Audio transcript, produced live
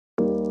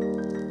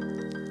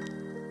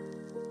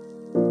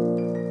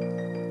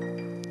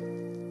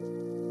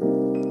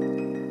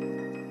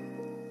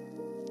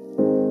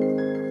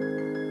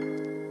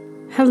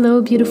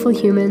Hello, beautiful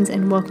humans,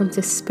 and welcome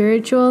to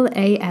Spiritual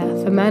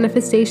AF, a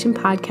manifestation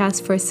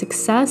podcast for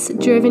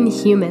success-driven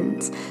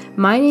humans.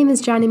 My name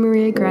is Johnny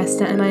Maria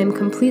Gresta, and I am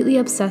completely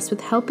obsessed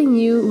with helping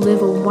you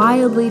live a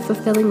wildly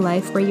fulfilling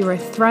life where you are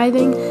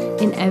thriving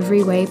in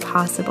every way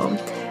possible.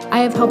 I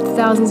have helped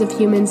thousands of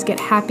humans get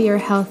happier,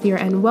 healthier,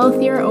 and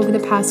wealthier over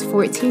the past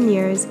 14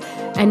 years,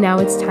 and now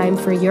it's time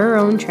for your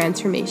own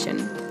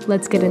transformation.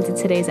 Let's get into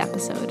today's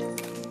episode.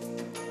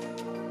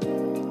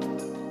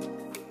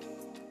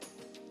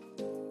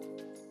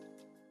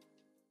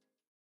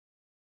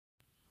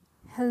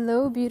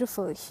 Hello,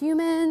 beautiful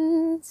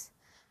humans.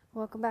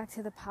 Welcome back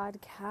to the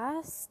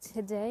podcast.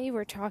 Today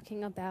we're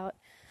talking about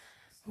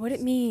what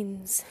it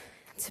means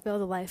to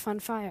build a life on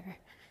fire.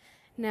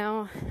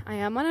 Now, I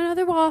am on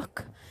another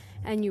walk,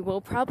 and you will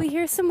probably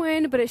hear some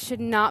wind, but it should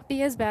not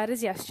be as bad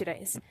as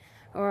yesterday's,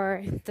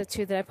 or the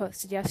two that I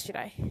posted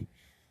yesterday.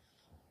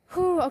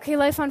 Okay,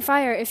 Life on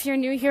Fire. If you're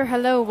new here,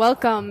 hello,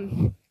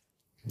 welcome.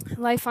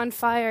 Life on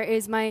Fire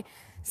is my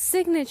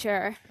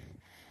signature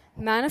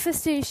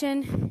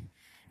manifestation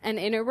and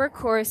inner work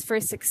course for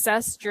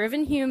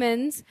success-driven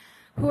humans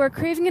who are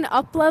craving an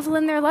up level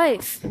in their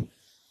life,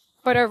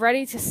 but are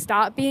ready to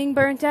stop being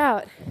burnt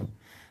out,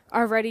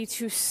 are ready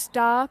to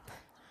stop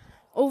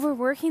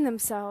overworking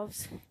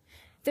themselves.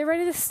 They're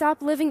ready to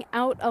stop living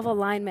out of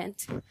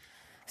alignment.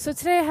 So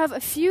today I have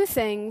a few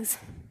things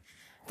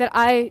that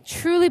I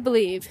truly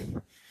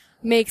believe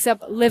makes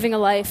up living a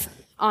life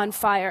on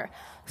fire.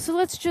 So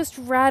let's just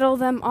rattle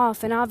them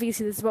off. And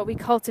obviously this is what we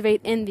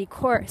cultivate in the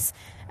course.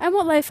 And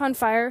what life on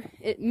fire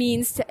it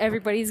means to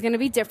everybody is going to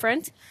be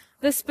different,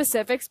 the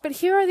specifics, but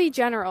here are the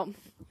general.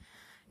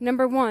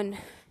 Number 1,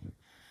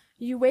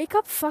 you wake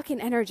up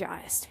fucking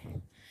energized.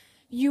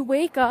 You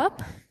wake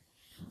up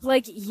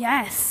like,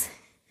 yes,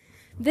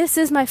 this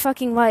is my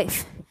fucking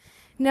life.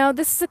 Now,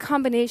 this is a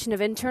combination of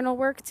internal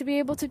work to be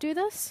able to do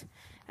this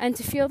and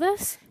to feel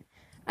this,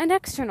 and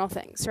external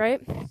things,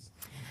 right?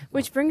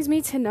 Which brings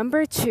me to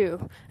number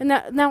 2. And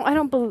now I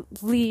don't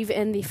believe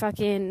in the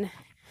fucking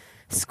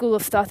school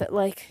of thought that,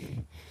 like,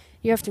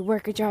 you have to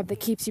work a job that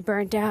keeps you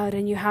burnt out,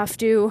 and you have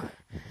to,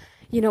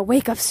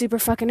 wake up super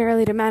fucking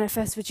early to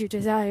manifest what you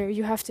desire.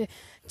 You have to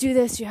do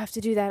this, you have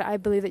to do that. I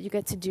believe that you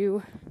get to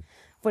do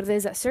what it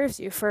is that serves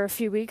you. For a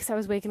few weeks, I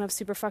was waking up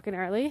super fucking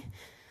early.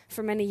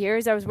 For many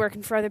years, I was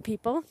working for other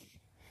people.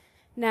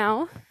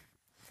 Now,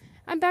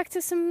 I'm back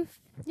to some,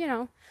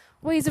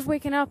 ways of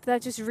waking up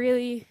that just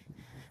really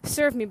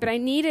serve me. But I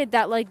needed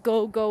that,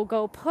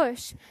 go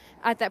push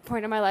at that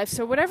point in my life.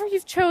 So whatever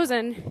you've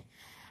chosen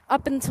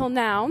up until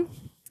now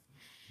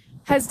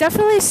has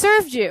definitely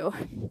served you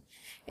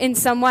in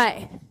some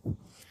way.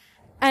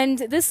 And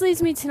this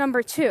leads me to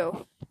number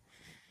 2.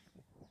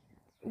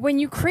 When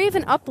you crave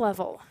an up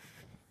level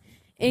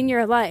in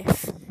your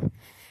life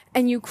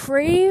and you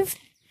crave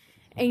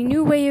a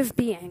new way of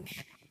being,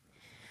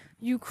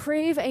 you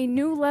crave a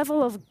new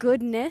level of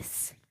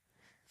goodness,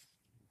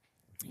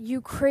 you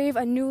crave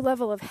a new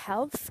level of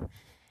health,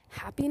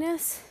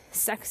 happiness,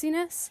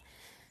 sexiness,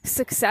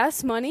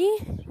 success, money,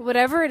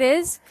 whatever it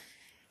is,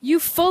 you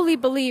fully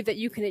believe that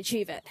you can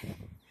achieve it.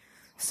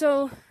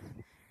 So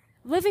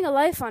living a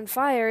life on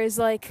fire is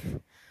like,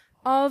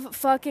 of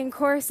fucking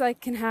course I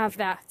can have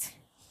that.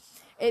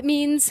 It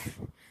means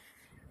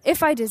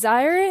if I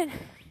desire it,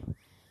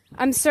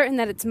 I'm certain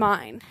that it's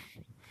mine.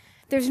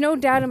 There's no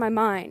doubt in my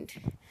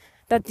mind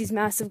that these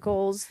massive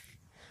goals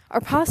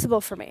are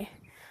possible for me.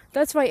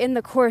 That's why in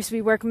the course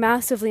we work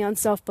massively on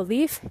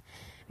self-belief,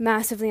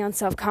 massively on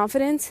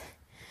self-confidence,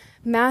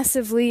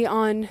 massively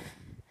on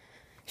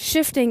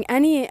shifting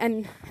any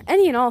and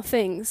all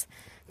things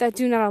that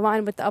do not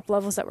align with the up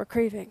levels that we're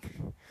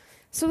craving.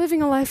 So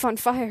living a life on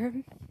fire,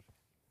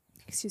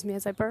 excuse me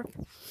as I burp,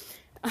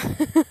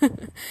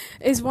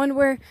 is one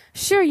where,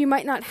 sure, you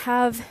might not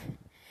have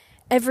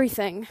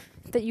everything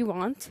that you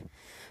want,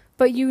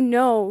 but you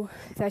know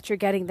that you're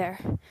getting there.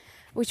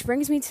 Which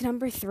brings me to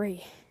number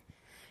 3.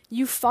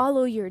 You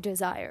follow your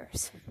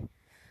desires.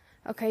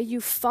 Okay,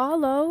 you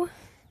follow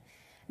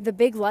the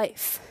big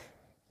life.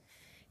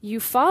 You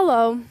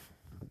follow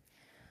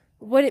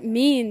what it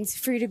means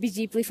for you to be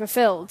deeply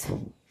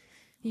fulfilled.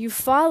 You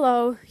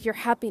follow your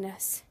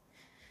happiness.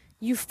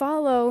 You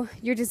follow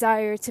your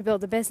desire to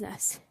build a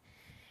business.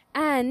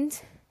 And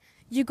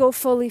you go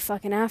fully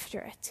fucking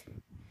after it.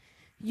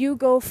 You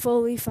go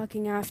fully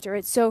fucking after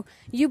it. So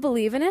you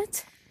believe in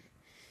it.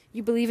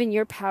 You believe in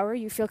your power.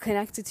 You feel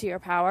connected to your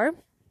power.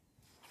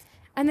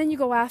 And then you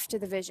go after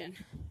the vision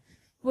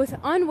with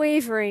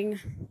unwavering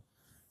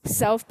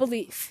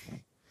self-belief,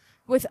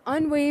 with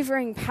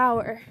unwavering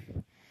power,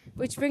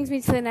 which brings me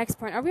to the next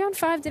point. Are we on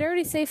 5? Did I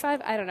already say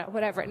 5? I don't know.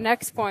 Whatever.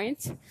 Next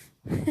point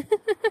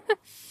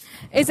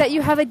is that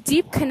you have a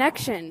deep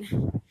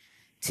connection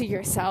to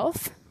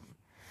yourself,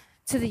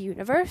 to the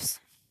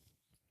universe,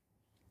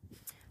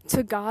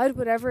 to God,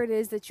 whatever it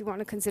is that you want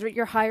to consider it,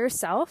 your higher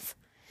self,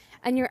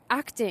 and you're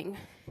acting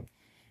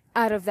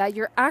out of that.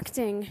 You're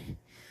acting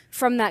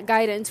from that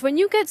guidance. When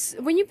you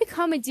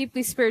become a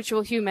deeply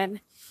spiritual human,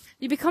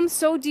 you become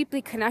so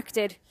deeply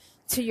connected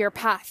to your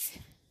path.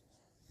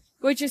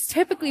 which is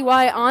typically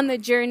why on the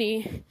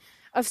journey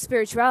of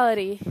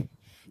spirituality,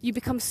 you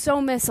become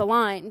so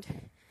misaligned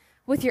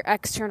with your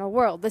external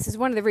world. This is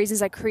one of the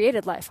reasons I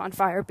created Life on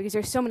Fire, because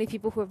there's so many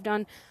people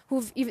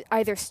who've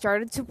either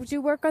started to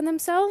do work on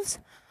themselves,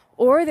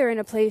 or they're in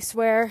a place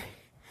where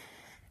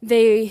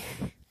they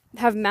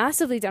have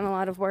massively done a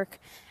lot of work,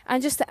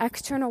 and just the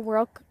external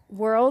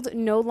world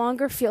no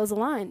longer feels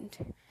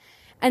aligned.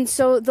 And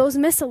so those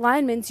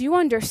misalignments, you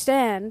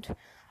understand,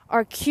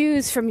 are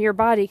cues from your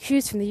body,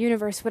 cues from the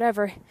universe,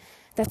 whatever,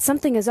 that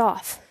something is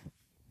off.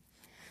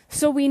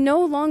 So we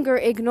no longer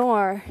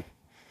ignore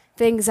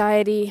the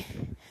anxiety.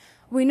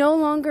 We no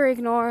longer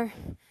ignore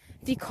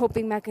the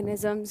coping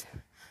mechanisms.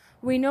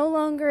 We no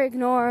longer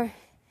ignore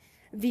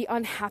the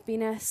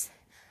unhappiness.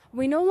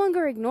 We no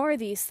longer ignore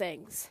these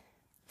things.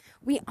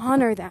 We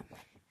honor them.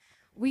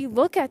 We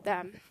look at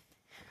them,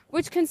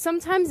 which can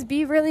sometimes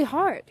be really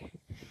hard,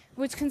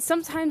 which can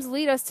sometimes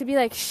lead us to be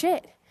like,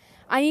 shit,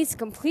 I need to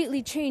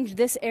completely change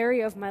this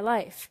area of my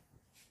life.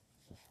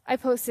 I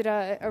posted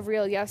a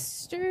reel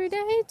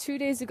yesterday, 2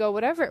 days ago,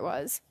 whatever it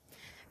was,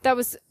 that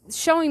was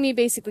showing me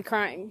basically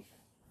crying.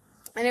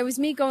 And it was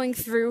me going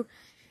through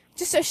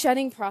just a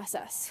shedding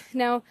process.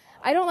 Now,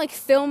 I don't like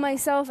film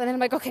myself and then I'm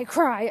like, okay,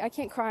 cry. I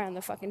can't cry on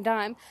the fucking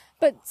dime.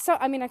 But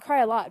I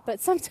cry a lot,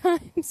 but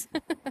sometimes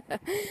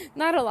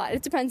not a lot.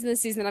 It depends on the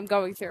season I'm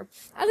going through.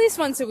 At least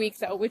once a week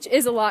though, which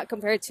is a lot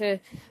compared to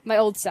my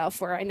old self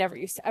where I never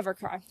used to ever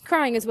cry.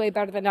 Crying is way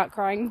better than not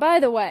crying, by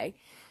the way.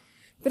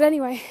 But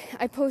anyway,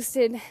 I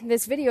posted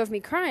this video of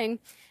me crying,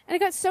 and I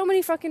got so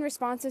many fucking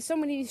responses, so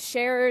many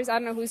sharers. I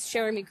don't know who's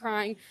sharing me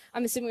crying.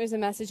 I'm assuming there's a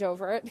message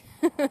over it.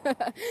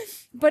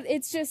 But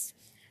it's just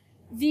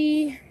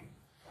the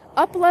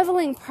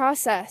up-leveling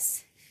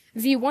process.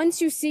 The once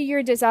you see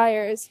your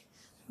desires,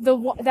 the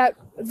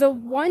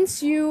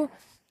once you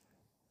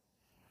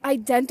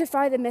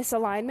identify the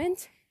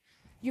misalignment,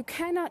 you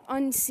cannot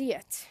unsee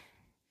it.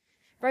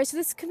 Right? So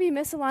this could be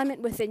misalignment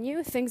within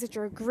you, things that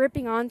you're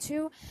gripping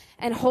onto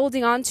and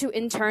holding onto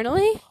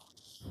internally.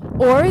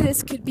 Or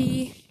this could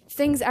be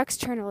things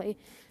externally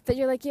that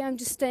you're like, yeah, I'm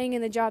just staying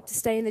in the job to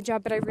stay in the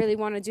job, but I really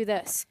want to do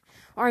this.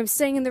 Or I'm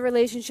staying in the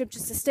relationship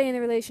just to stay in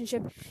the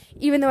relationship,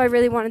 even though I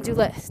really want to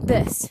do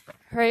this.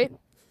 Right?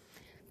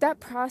 That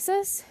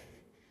process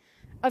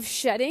of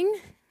shedding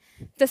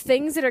the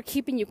things that are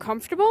keeping you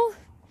comfortable,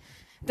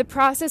 the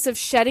process of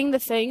shedding the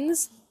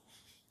things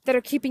that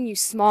are keeping you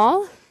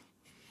small,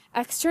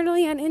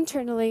 externally and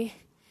internally,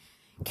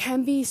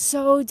 can be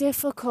so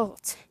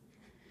difficult.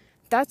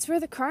 That's where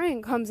the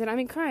crying comes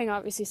in. Crying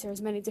obviously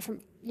serves many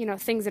different,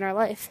 things in our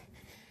life.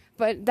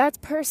 But that's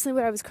personally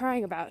what I was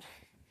crying about.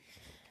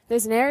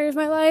 There's an area of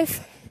my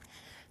life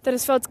that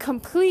has felt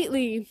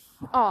completely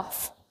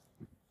off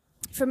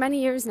for many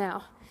years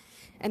now.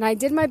 And I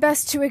did my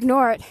best to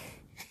ignore it.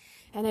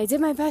 And I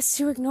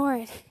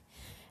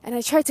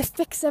tried to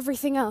fix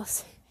everything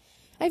else.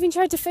 I even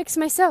tried to fix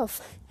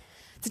myself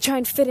to try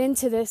and fit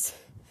into this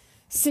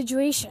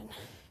situation,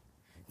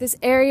 this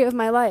area of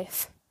my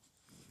life.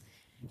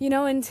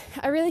 And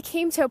I really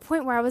came to a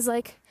point where I was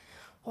like,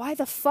 why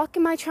the fuck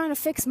am I trying to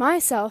fix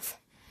myself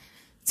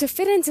to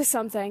fit into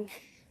something?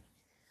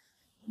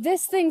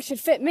 This thing should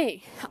fit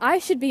me. I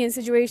should be in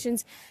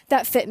situations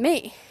that fit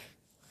me.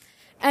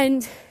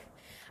 And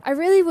I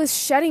really was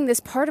shedding this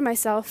part of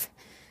myself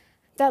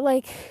that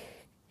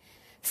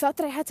felt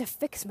that I had to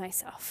fix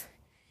myself.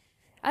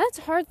 And that's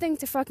a hard thing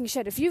to fucking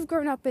shed. If you've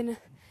grown up in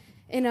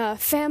a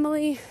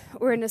family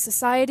or in a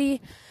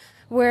society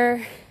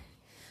where,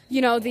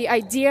 the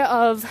idea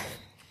of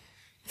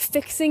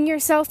fixing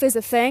yourself is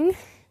a thing,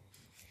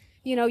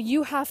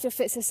 you have to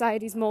fit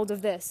society's mold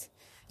of this.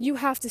 You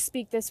have to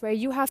speak this way.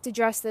 You have to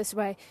dress this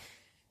way.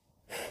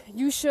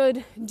 You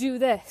should do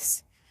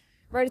this.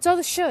 Right? It's all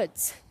the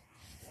shoulds.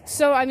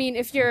 So,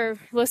 if you're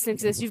listening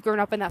to this, you've grown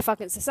up in that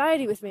fucking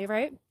society with me,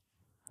 right?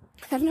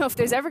 I don't know if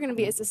there's ever going to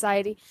be a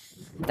society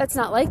that's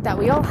not like that.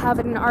 We all have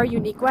it in our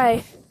unique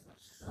way,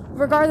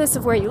 regardless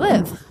of where you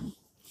live.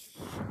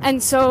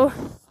 And so,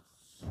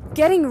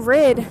 getting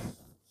rid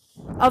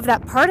of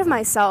that part of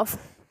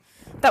myself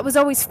that was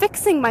always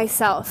fixing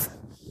myself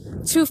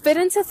to fit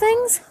into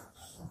things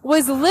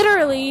was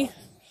literally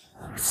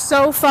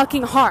so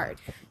fucking hard.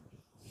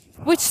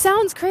 Which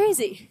sounds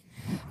crazy.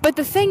 But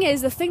the thing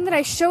that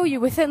I show you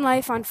within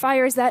Life on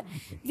Fire is that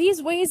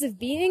these ways of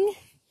being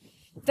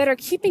that are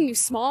keeping you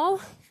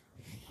small,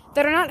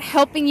 that are not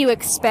helping you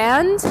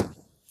expand.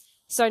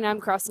 Sorry, now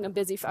I'm crossing a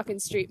busy fucking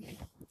street.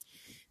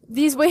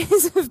 These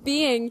ways of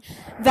being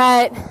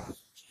that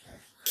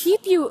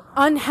keep you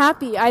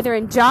unhappy, either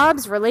in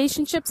jobs,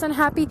 relationships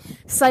unhappy,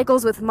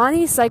 cycles with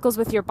money, cycles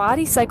with your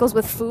body, cycles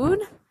with food.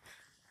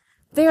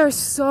 They are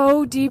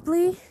so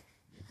deeply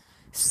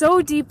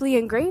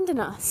ingrained in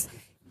us.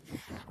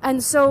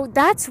 And so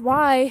that's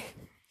why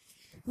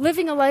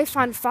living a life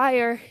on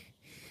fire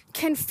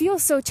can feel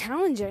so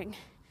challenging,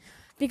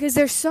 because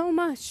there's so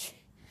much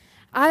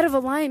out of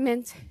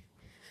alignment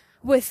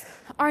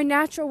with our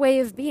natural way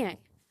of being.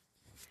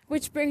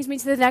 Which brings me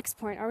to the next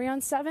point. Are we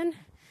on 7?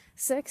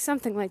 6?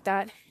 Something like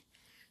that.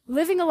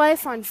 Living a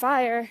life on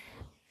fire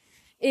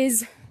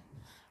is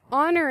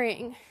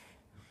honoring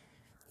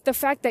the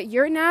fact that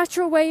your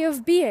natural way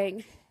of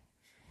being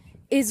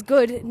is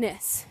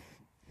goodness.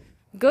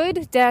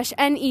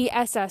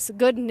 Good-N-E-S-S.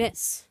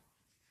 Goodness.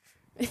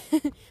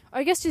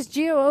 I guess just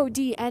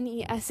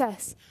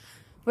Goodness.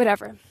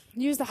 Whatever.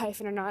 Use the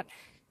hyphen or not.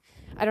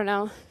 I don't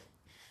know.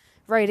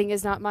 Writing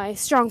is not my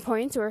strong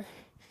point, or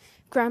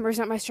grammar is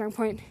not my strong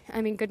point.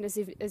 I mean, goodness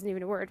isn't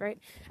even a word, right?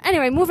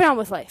 Anyway, moving on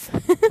with life.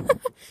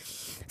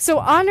 So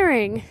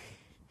honoring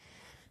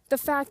the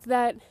fact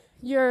that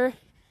your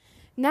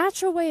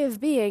natural way of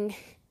being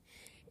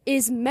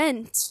is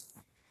meant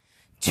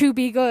to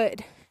be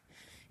good.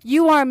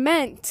 You are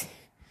meant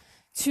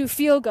to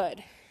feel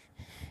good.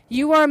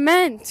 You are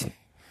meant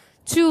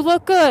to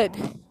look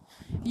good.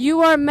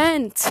 You are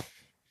meant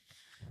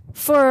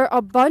for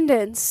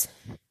abundance.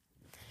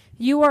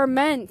 You are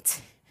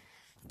meant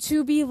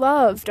to be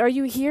loved. Are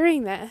you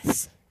hearing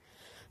this?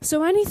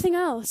 So anything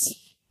else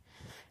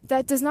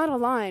that does not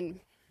align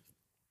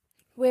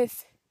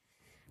with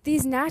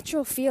these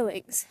natural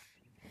feelings,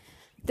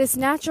 this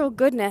natural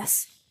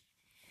goodness,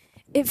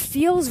 it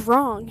feels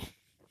wrong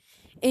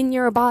in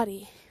your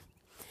body.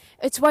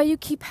 It's why you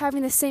keep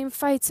having the same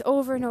fights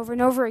over and over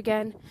and over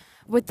again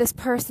with this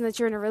person that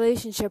you're in a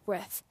relationship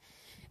with.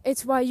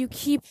 It's why you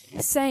keep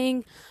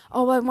saying,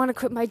 oh, I want to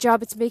quit my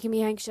job, it's making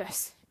me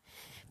anxious.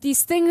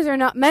 These things are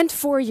not meant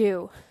for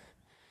you.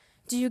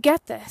 Do you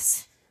get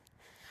this?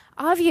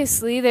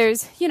 Obviously,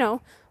 there's,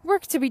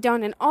 work to be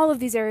done in all of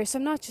these areas. So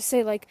I'm not just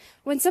say like,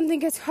 when something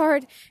gets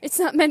hard, it's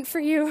not meant for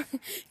you.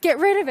 Get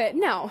rid of it.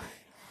 No,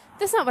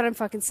 that's not what I'm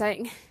fucking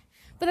saying.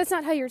 But that's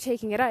not how you're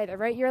taking it either,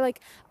 right? You're like,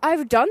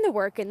 I've done the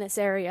work in this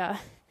area.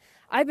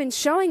 I've been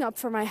showing up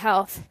for my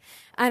health,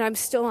 and I'm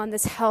still on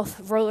this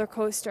health roller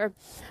coaster.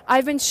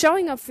 I've been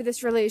showing up for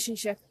this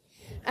relationship,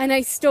 and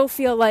I still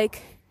feel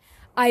like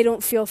I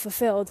don't feel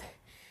fulfilled.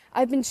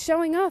 I've been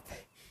showing up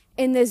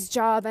in this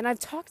job, and I've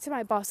talked to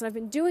my boss, and I've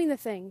been doing the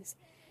things,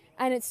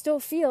 and it still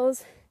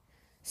feels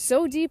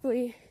so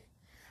deeply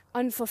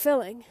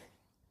unfulfilling,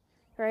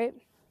 right?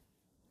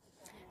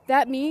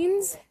 That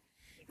means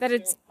that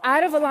it's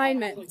out of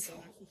alignment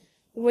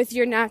with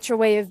your natural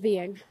way of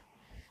being,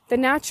 the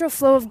natural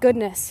flow of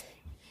goodness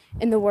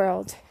in the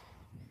world.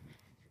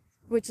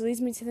 Which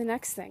leads me to the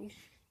next thing.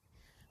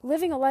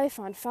 Living a life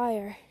on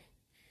fire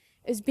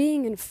is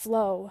being in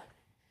flow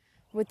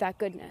with that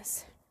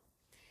goodness.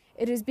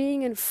 It is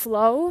being in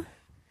flow,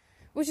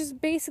 which is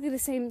basically the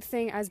same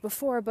thing as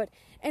before, but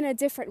in a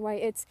different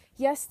way. It's,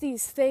 yes,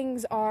 these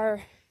things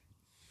are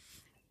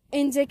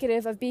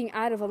indicative of being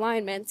out of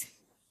alignment,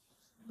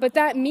 but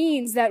that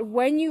means that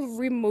when you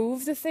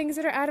remove the things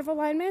that are out of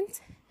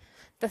alignment,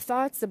 the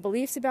thoughts, the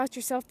beliefs about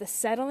yourself, the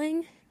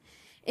settling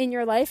in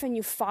your life, and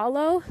you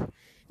follow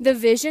the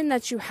vision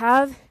that you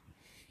have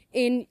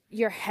in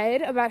your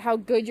head about how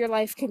good your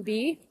life can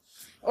be,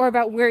 or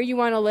about where you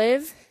want to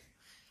live,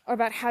 or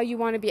about how you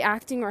want to be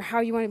acting, or how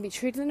you want to be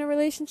treated in a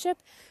relationship,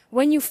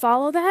 when you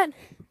follow that,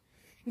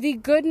 the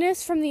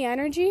goodness from the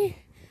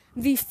energy,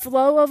 the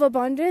flow of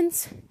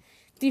abundance,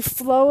 the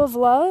flow of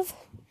love,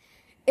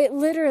 it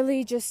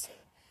literally just,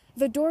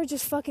 the door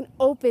just fucking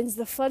opens,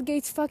 the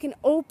floodgates fucking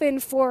open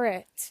for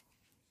it.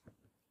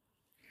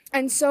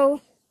 And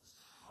so,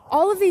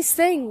 all of these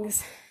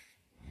things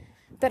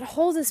that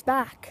hold us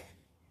back,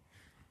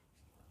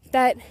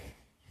 that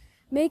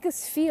make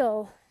us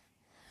feel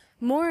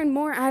more and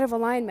more out of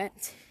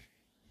alignment,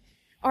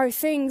 are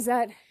things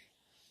that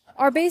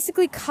are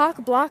basically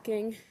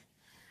cock-blocking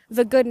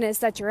the goodness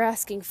that you're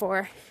asking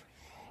for.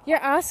 You're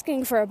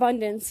asking for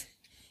abundance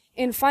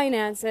in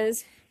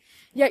finances,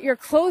 yet you're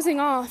closing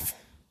off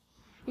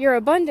your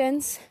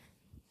abundance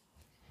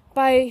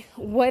by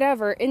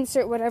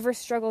insert whatever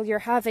struggle you're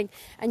having,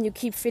 and you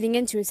keep fitting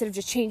into instead of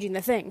just changing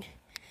the thing.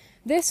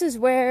 This is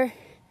where,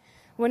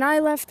 when I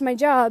left my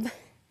job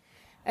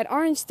at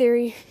Orange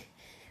Theory,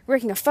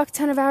 working a fuck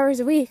ton of hours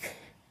a week.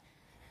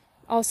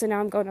 Also, now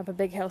I'm going up a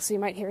big hill, so you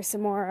might hear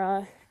some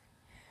more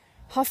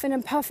huffing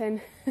and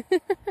puffing.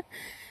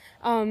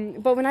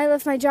 But when I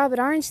left my job at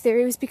Orange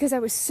Theory, it was because I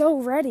was so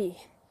ready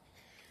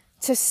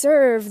to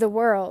serve the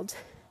world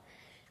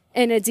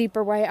in a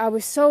deeper way. I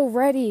was so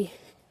ready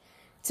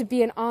to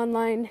be an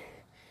online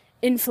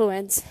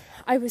influence.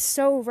 I was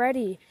so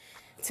ready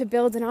to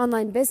build an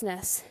online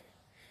business.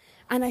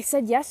 And I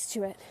said yes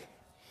to it.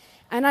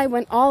 And I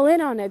went all in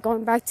on it,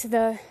 going back to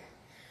the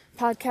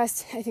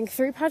podcast, I think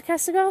 3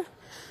 podcasts ago,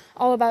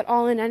 all about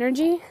all-in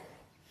energy.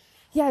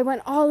 Yeah, I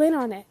went all in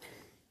on it.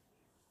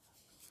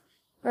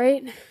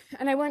 Right?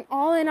 And I went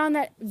all in on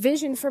that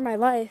vision for my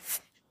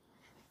life.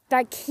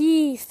 That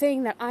key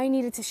thing that I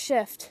needed to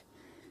shift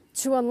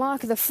to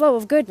unlock the flow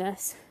of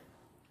goodness.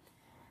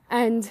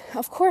 And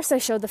of course I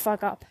showed the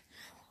fuck up.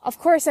 Of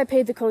course I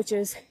paid the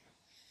coaches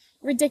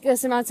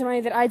ridiculous amounts of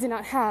money that I did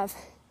not have.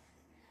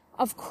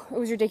 It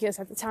was ridiculous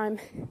at the time.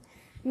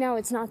 Now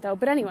it's not though.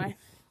 But anyway,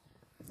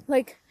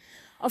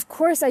 of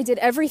course I did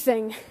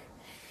everything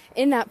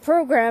in that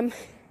program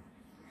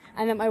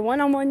and that my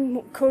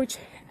one-on-one coach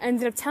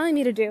ended up telling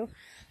me to do.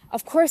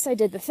 Of course I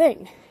did the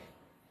thing.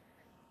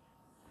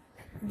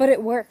 but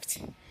it worked.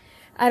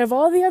 Out of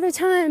all the other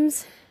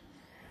times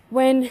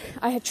when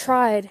I had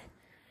tried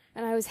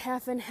and I was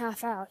half in,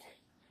 half out,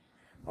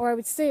 or I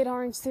would stay at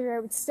Orange Theory, I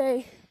would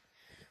stay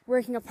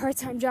working a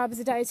part-time job as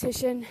a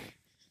dietitian,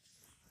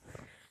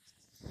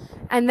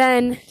 and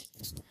then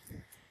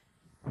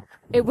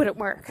it wouldn't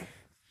work,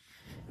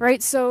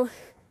 right? So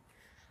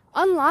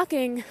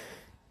unlocking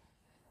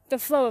the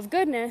flow of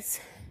goodness,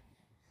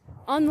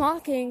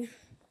 unlocking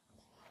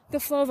the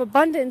flow of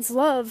abundance,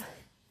 love,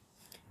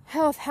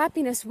 health,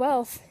 happiness,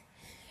 wealth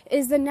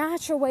is the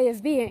natural way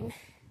of being.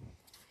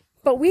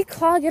 But we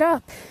clog it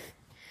up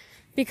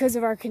because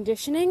of our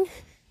conditioning.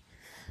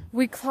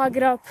 We clog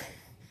it up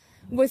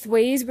with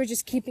ways we're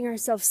just keeping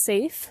ourselves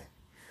safe.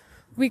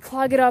 We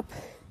clog it up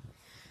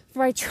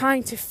by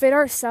trying to fit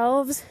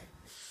ourselves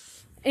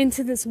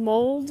into this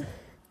mold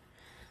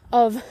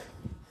of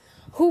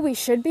who we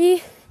should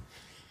be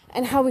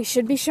and how we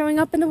should be showing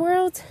up in the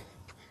world,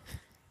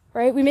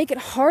 right? We make it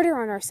harder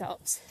on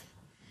ourselves,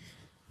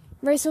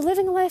 right? So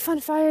living a life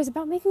on fire is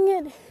about making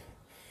it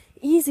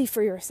easy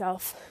for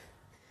yourself.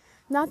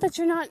 Not that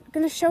you're not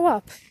going to show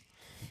up.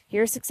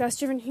 You're a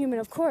success-driven human,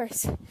 of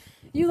course.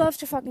 You love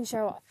to fucking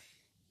show up,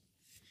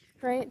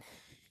 right?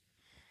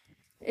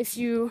 If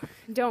you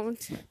don't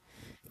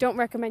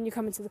recommend you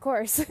come into the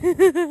course.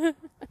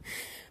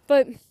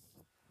 But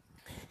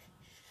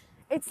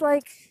it's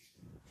like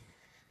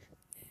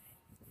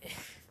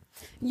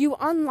you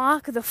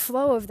unlock the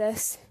flow of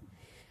this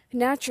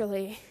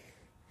naturally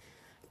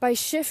by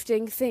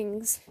shifting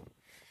things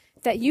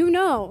that you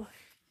know,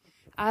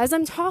 as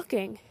I'm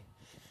talking,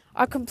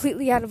 are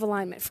completely out of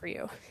alignment for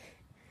you.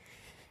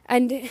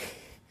 And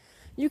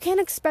you can't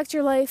expect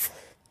your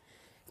life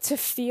to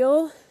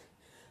feel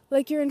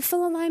like you're in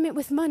full alignment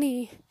with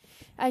money,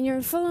 and you're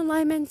in full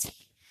alignment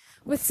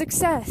with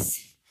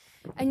success,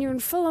 and you're in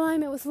full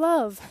alignment with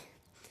love,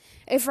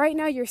 if right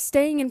now you're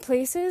staying in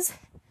places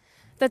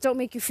that don't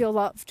make you feel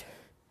loved.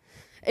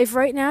 If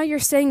right now you're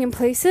staying in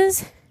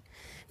places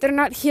that are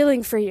not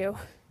healing for you,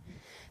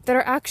 that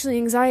are actually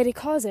anxiety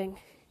causing.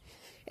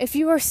 If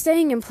you are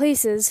staying in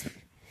places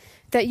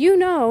that you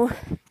know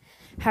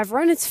have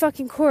run its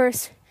fucking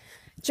course,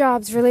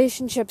 jobs,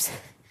 relationships,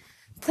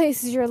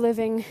 places you're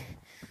living,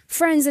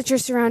 friends that you're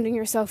surrounding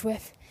yourself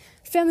with,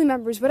 family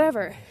members,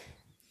 whatever,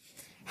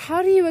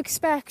 how do you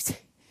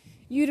expect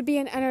you to be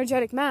an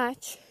energetic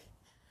match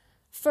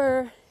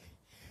for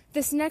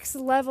this next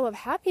level of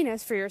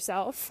happiness for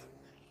yourself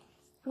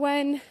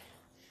when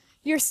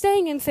you're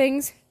staying in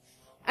things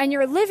and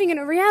you're living in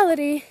a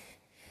reality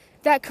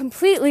that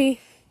completely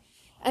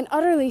and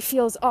utterly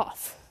feels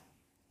off?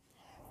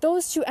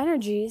 Those two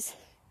energies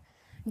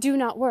do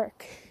not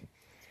work.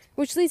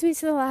 Which leads me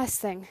to the last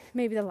thing,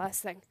 maybe the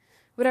last thing,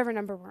 whatever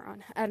number we're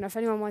on. I don't know if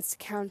anyone wants to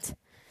count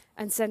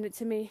and send it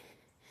to me.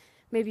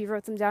 Maybe you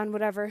wrote them down,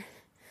 whatever.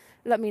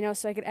 Let me know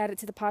so I could add it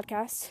to the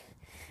podcast.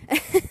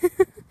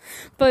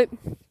 But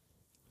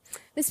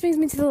this brings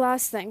me to the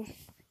last thing.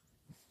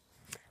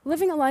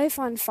 Living a life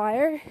on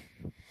fire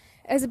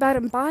is about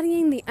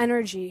embodying the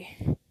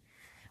energy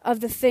of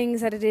the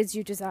things that it is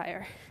you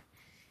desire.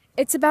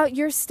 It's about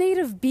your state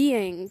of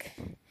being.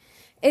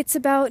 It's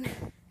about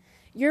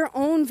your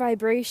own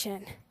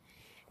vibration.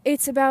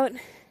 It's about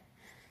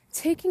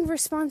taking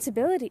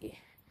responsibility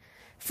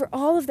for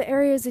all of the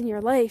areas in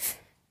your life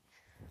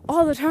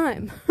all the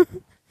time.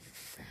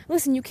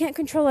 Listen, you can't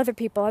control other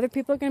people. Other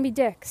people are going to be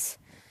dicks.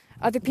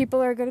 Other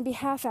people are going to be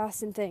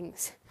half-assed in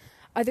things.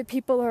 Other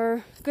people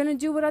are going to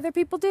do what other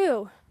people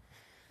do.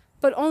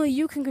 But only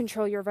you can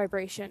control your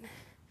vibration.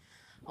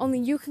 Only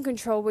you can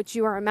control what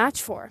you are a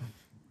match for.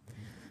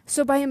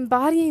 So by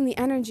embodying the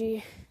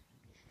energy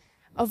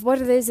of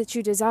what it is that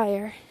you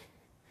desire,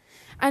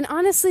 and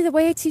honestly, the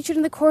way I teach it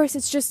in the course,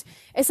 it's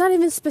not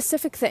even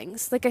specific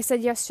things. Like I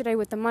said yesterday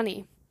with the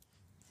money.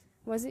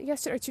 Was it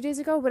yesterday or 2 days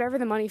ago? Whatever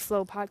the Money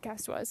Flow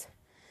podcast was.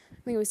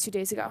 I think it was 2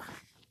 days ago.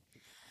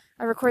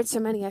 I record so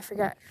many, I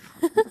forget.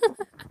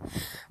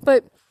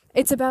 But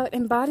it's about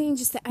embodying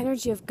just the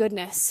energy of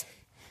goodness.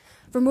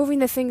 Removing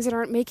the things that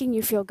aren't making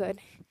you feel good.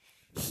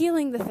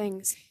 Healing the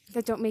things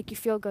that don't make you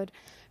feel good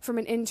from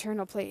an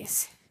internal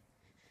place.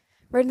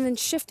 Rather than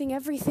shifting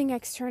everything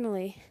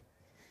externally.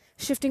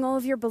 Shifting all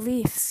of your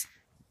beliefs.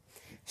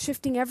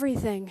 Shifting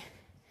everything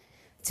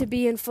to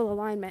be in full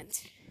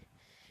alignment.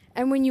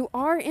 And when you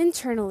are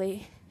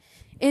internally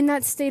in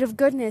that state of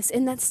goodness,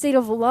 in that state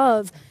of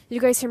love,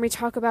 you guys hear me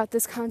talk about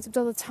this concept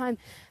all the time.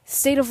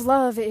 State of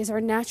love is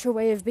our natural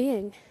way of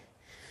being.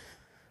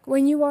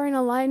 When you are in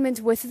alignment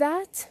with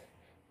that,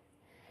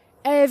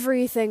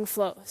 everything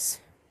flows.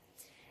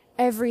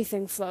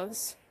 Everything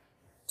flows.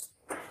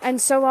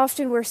 And so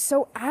often we're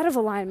so out of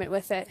alignment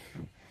with it.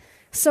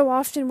 So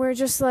often we're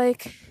just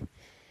like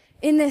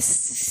in this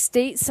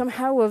state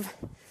somehow of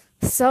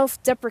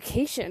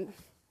self-deprecation.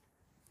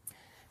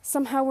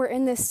 Somehow we're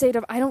in this state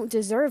of, I don't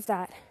deserve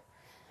that.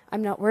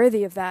 I'm not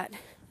worthy of that.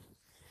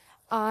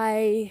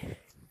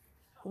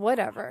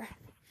 Whatever.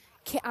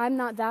 I'm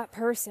not that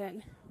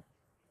person.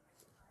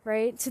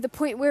 Right? To the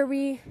point where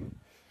we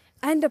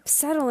end up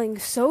settling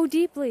so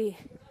deeply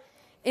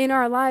in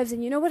our lives.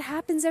 And you know what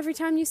happens every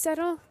time you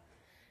settle?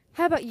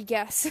 How about you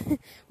guess?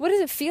 What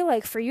does it feel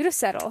like for you to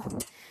settle?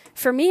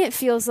 For me, it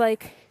feels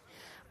like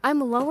I'm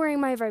lowering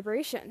my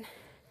vibration.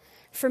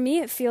 For me,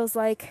 it feels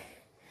like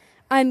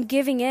I'm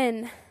giving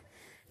in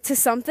to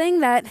something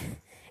that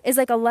is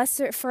like a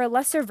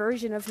lesser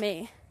version of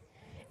me.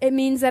 It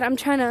means that I'm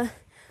trying to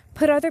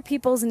put other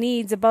people's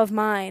needs above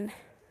mine.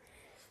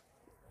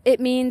 It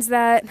means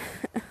that,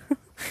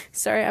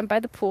 sorry, I'm by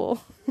the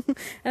pool. And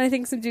I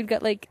think some dude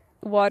got like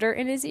water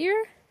in his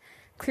ear,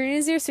 clear in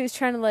his ear. So he's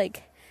trying to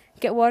like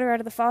get water out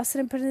of the faucet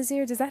and put it in his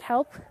ear. Does that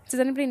help? Does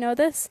anybody know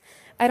this?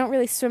 I don't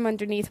really swim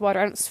underneath water.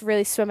 I don't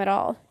really swim at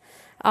all.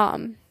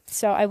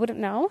 So I wouldn't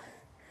know.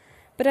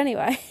 But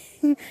anyway,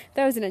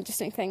 that was an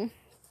interesting thing.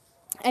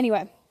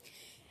 Anyway,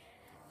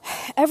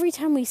 every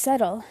time we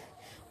settle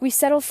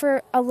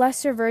for a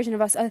lesser version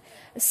of us,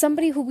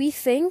 somebody who we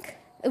think,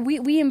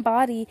 we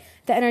embody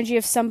the energy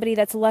of somebody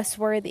that's less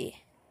worthy.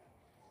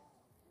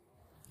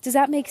 Does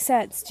that make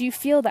sense? Do you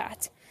feel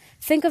that?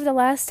 Think of the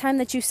last time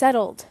that you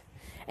settled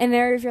in an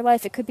area of your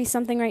life. It could be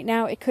something right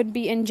now. It could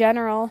be in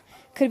general.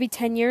 It could be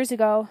 10 years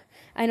ago.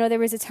 I know there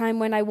was a time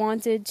when I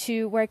wanted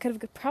to, where I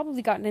could have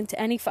probably gotten into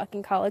any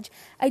fucking college.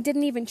 I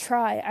didn't even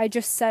try. I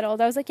just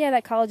settled. I was like, yeah,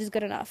 that college is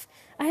good enough.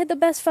 I had the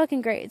best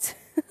fucking grades.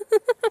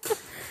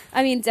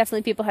 I mean,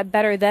 definitely people had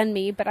better than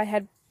me, but I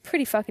had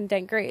pretty fucking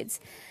dank grades.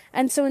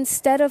 And so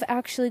instead of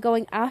actually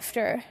going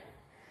after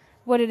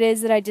what it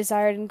is that I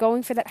desired and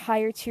going for that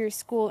higher tier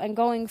school and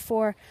going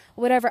for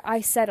whatever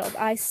I settled,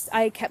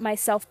 I kept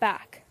myself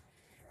back.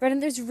 Right?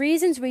 And there's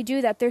reasons we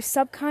do that. There's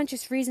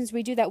subconscious reasons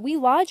we do that. We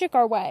logic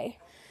our way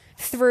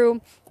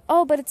through,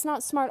 oh, but it's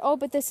not smart. Oh,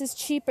 but this is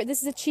cheaper.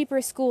 This is a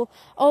cheaper school.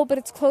 Oh, but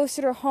it's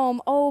closer to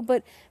home. Oh,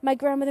 but my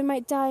grandmother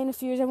might die in a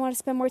few years. I want to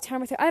spend more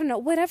time with her. I don't know.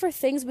 Whatever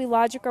things we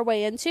logic our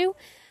way into.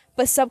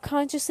 But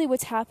subconsciously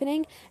what's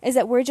happening is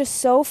that we're just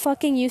so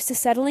fucking used to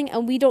settling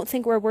and we don't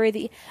think we're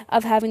worthy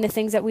of having the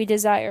things that we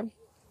desire.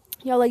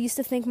 Y'all, I used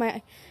to think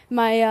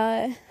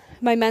my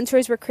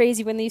mentors were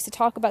crazy when they used to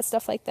talk about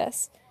stuff like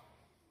this.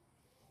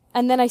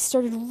 And then I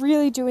started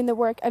really doing the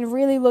work and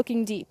really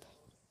looking deep.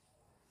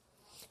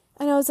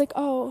 And I was like,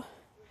 oh,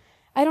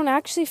 I don't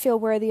actually feel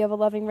worthy of a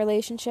loving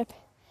relationship.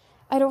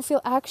 I don't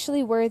feel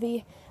actually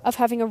worthy of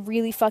having a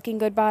really fucking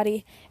good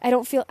body. I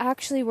don't feel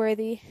actually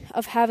worthy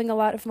of having a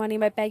lot of money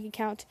in my bank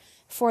account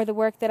for the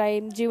work that I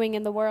am doing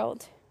in the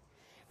world.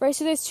 Right?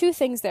 So there's two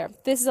things there.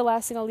 This is the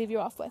last thing I'll leave you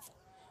off with.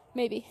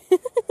 Maybe.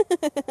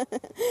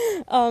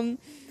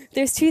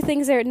 There's two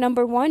things there.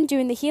 Number one,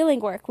 doing the healing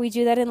work. We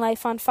do that in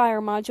Life on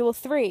Fire, Module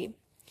 3.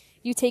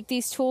 You take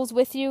these tools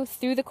with you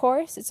through the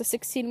course. It's a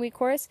 16-week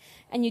course,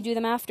 and you do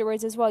them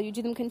afterwards as well. You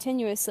do them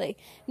continuously.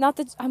 Not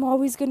that I'm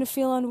always going to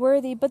feel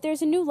unworthy, but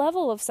there's a new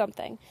level of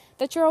something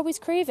that you're always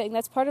craving.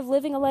 That's part of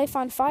living a life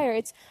on fire.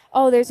 It's,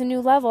 oh, there's a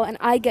new level, and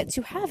I get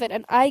to have it,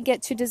 and I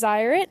get to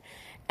desire it,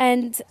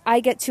 and I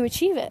get to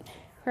achieve it,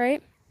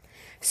 right?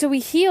 So we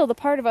heal the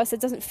part of us that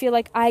doesn't feel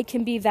like I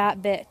can be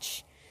that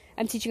bitch.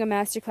 I'm teaching a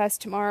masterclass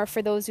tomorrow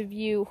for those of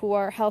you who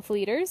are health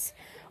leaders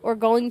or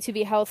going to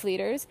be health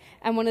leaders.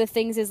 And one of the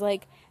things is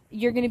like,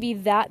 you're going to be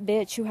that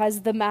bitch who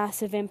has the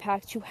massive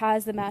impact, who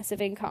has the massive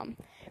income,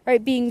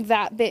 right? Being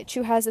that bitch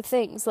who has the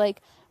things.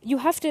 Like, you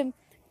have to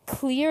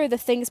clear the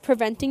things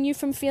preventing you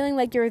from feeling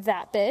like you're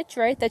that bitch,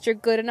 right? That you're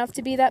good enough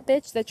to be that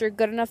bitch, that you're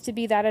good enough to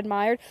be that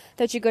admired,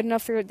 that you're good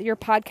enough for your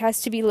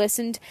podcast to be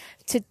listened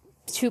to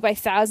by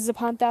thousands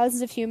upon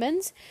thousands of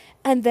humans.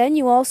 And then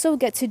you also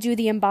get to do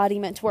the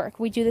embodiment work.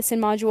 We do this in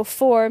Module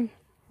 4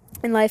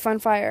 in Life on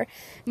Fire.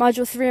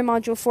 Module 3 and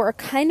Module 4 are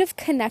kind of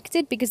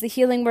connected because the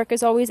healing work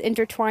is always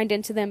intertwined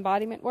into the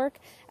embodiment work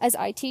as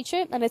I teach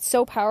it. And it's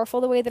so powerful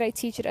the way that I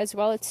teach it as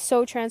well. It's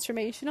so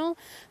transformational.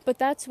 But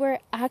that's where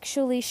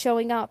actually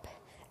showing up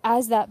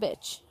as that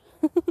bitch.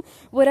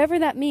 Whatever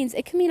that means.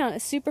 It can mean on a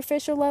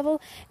superficial level.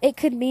 It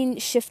could mean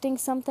shifting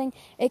something.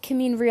 It can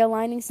mean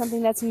realigning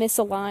something that's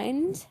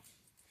misaligned.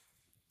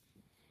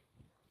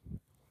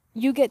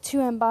 You get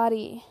to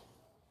embody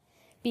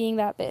being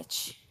that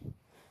bitch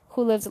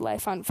who lives a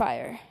life on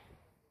fire.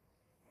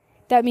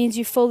 That means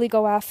you fully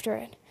go after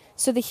it.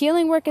 So the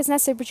healing work is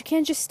necessary, but you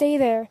can't just stay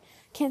there.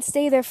 Can't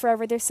stay there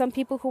forever. There's some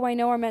people who I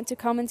know are meant to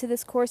come into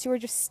this course who are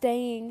just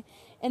staying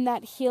in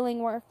that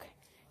healing work.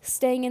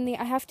 Staying in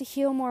I have to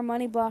heal more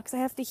money blocks. I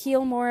have to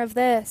heal more of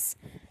this.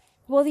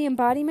 Well, the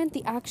embodiment,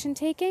 the action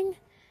taking,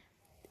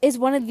 is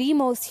one of the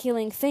most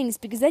healing things,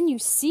 because then you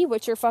see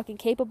what you're fucking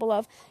capable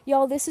of.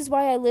 Y'all, this is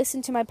why I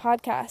listen to my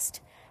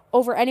podcast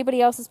over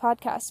anybody else's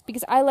podcast,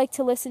 because I like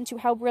to listen to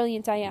how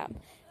brilliant I am.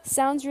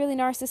 Sounds really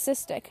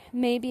narcissistic.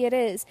 Maybe it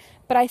is,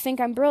 but I think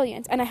I'm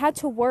brilliant. And I had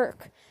to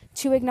work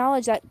to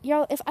acknowledge that.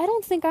 Y'all, if I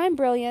don't think I'm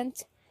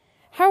brilliant,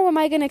 how am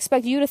I going to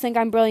expect you to think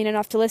I'm brilliant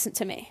enough to listen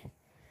to me?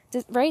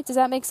 Right? Does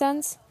that make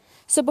sense?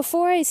 So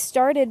before I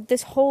started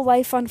this whole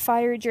Life on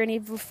Fire journey,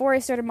 before I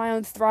started my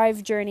own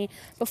Thrive journey,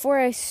 before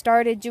I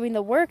started doing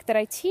the work that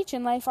I teach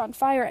in Life on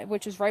Fire,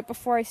 which was right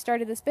before I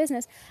started this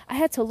business, I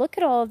had to look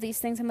at all of these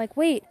things. I'm like,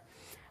 wait,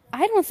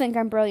 I don't think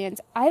I'm brilliant.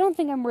 I don't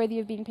think I'm worthy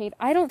of being paid.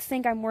 I don't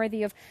think I'm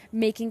worthy of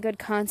making good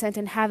content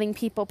and having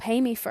people pay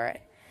me for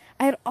it.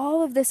 I had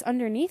all of this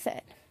underneath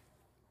it.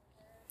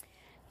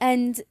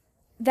 And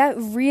that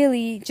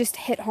really just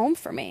hit home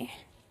for me.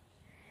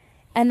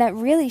 And that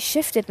really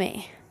shifted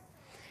me.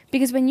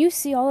 Because when you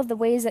see all of the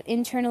ways that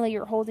internally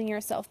you're holding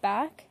yourself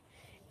back,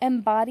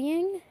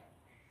 embodying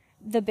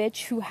the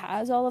bitch who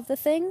has all of the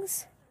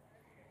things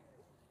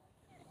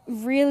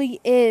really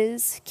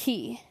is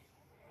key.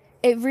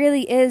 It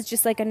really is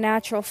just like a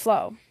natural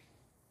flow.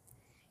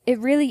 It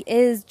really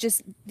is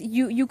just,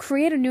 you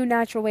create a new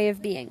natural way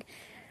of being.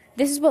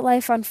 This is what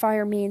Life on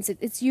Fire means.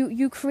 It's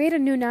you create a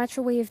new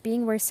natural way of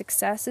being where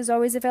success is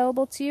always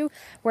available to you,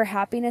 where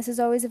happiness is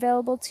always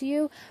available to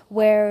you,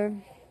 where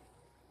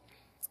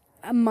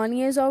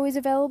money is always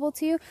available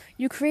to you.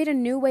 You create a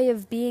new way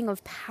of being,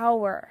 of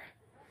power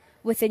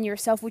within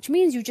yourself, which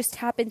means you just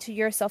tap into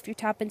yourself, you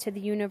tap into the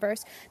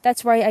universe.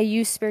 That's why I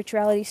use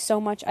spirituality so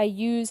much. I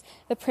use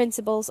the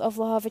principles of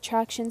law of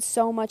attraction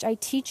so much. I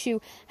teach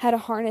you how to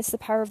harness the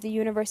power of the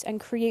universe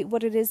and create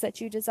what it is that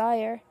you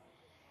desire,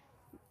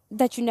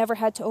 that you never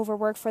had to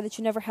overwork for, that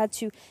you never had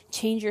to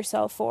change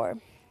yourself for.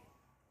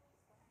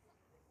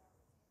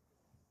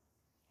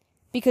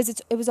 Because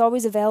it was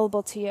always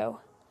available to you.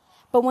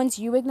 But once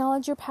you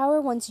acknowledge your power,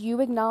 once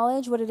you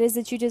acknowledge what it is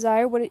that you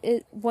desire,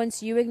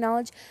 once you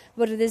acknowledge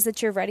what it is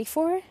that you're ready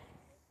for,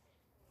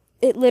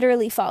 it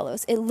literally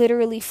follows. It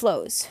literally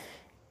flows.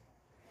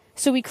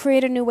 So we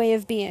create a new way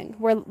of being,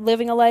 where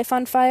living a life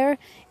on fire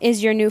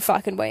is your new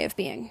fucking way of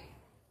being.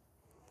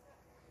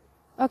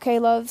 Okay,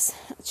 loves.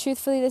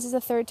 Truthfully, this is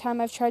the third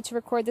time I've tried to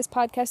record this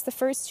podcast. The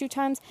first 2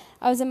 times,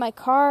 I was in my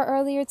car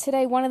earlier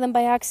today. One of them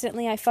by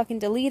accidentally I fucking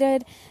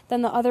deleted.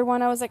 Then the other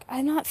one, I was like,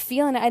 I'm not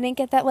feeling it. I didn't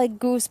get that, like,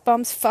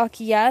 goosebumps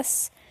fuck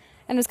yes.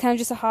 And it was kind of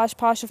just a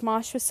hodgepodge of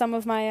mosh with some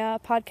of my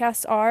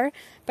podcasts are.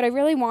 But I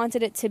really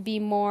wanted it to be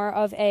more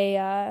of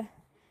a,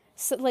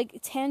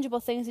 tangible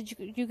things that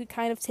you could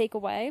kind of take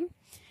away.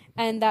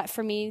 And that,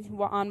 for me,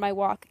 on my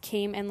walk,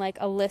 came in, like,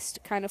 a list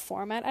kind of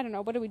format. I don't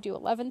know, what do we do,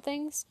 11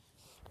 things?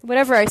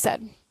 Whatever I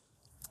said.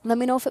 Let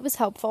me know if it was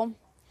helpful.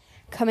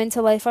 Come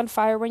into Life on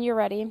Fire when you're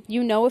ready.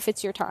 You know if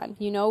it's your time.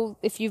 You know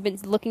if you've been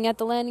looking at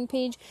the landing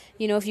page.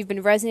 You know if you've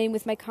been resonating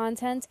with my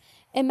content.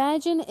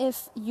 Imagine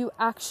if you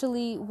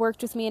actually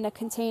worked with me in a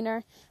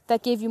container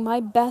that gave you my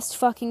best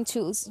fucking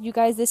tools. You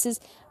guys, this is,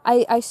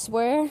 I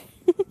swear,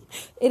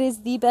 it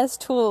is the best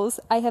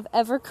tools I have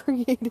ever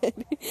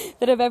created,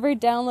 that have ever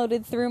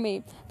downloaded through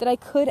me, that I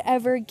could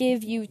ever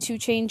give you to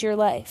change your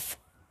life.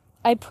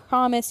 I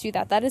promise you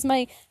that. That is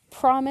my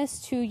promise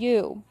to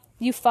you.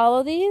 You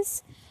follow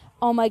these,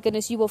 oh my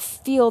goodness, you will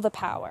feel the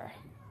power.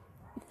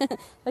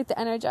 Like the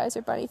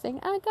Energizer Bunny thing.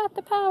 I got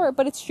the power.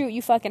 But it's true,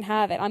 you fucking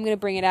have it. I'm going to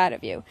bring it out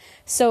of you.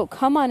 So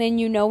come on in,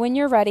 you know when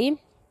you're ready.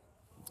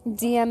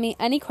 DM me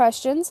any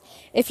questions.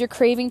 If you're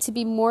craving to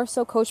be more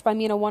so coached by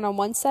me in a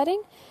one-on-one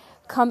setting,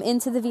 come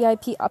into the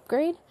VIP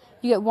upgrade.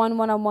 You get one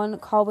one-on-one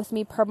call with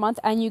me per month,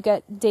 and you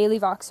get daily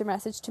Voxer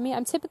message to me.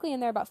 I'm typically in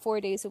there about 4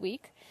 days a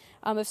week.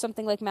 If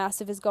something like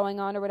massive is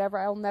going on or whatever,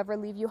 I'll never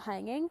leave you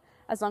hanging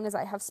as long as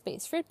I have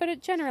space for it. But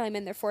generally, I'm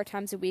in there 4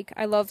 times a week.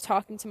 I love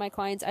talking to my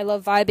clients. I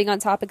love vibing on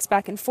topics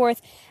back and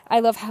forth. I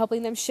love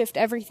helping them shift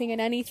everything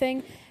and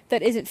anything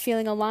that isn't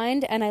feeling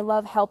aligned. And I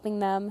love helping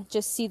them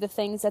just see the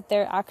things that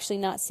they're actually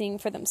not seeing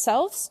for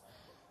themselves.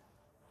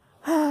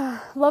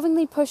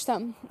 Lovingly push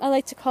them. I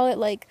like to call it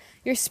like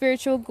your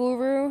spiritual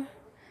guru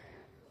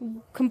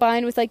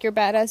combined with like your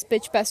badass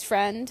bitch best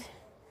friend.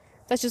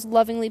 That's just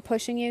lovingly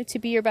pushing you to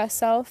be your best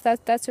self. That's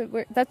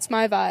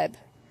my vibe.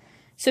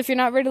 So if you're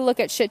not ready to look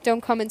at shit,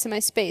 don't come into my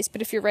space.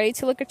 But if you're ready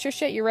to look at your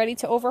shit, you're ready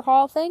to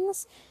overhaul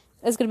things,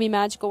 it's going to be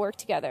magical work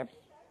together.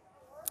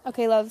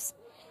 Okay, loves.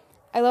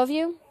 I love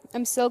you.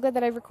 I'm so glad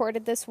that I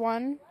recorded this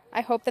one.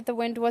 I hope that the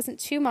wind wasn't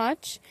too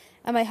much.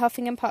 Am I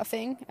huffing and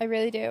puffing? I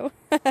really do.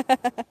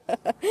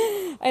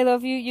 I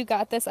love you. You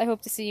got this. I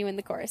hope to see you in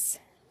the course.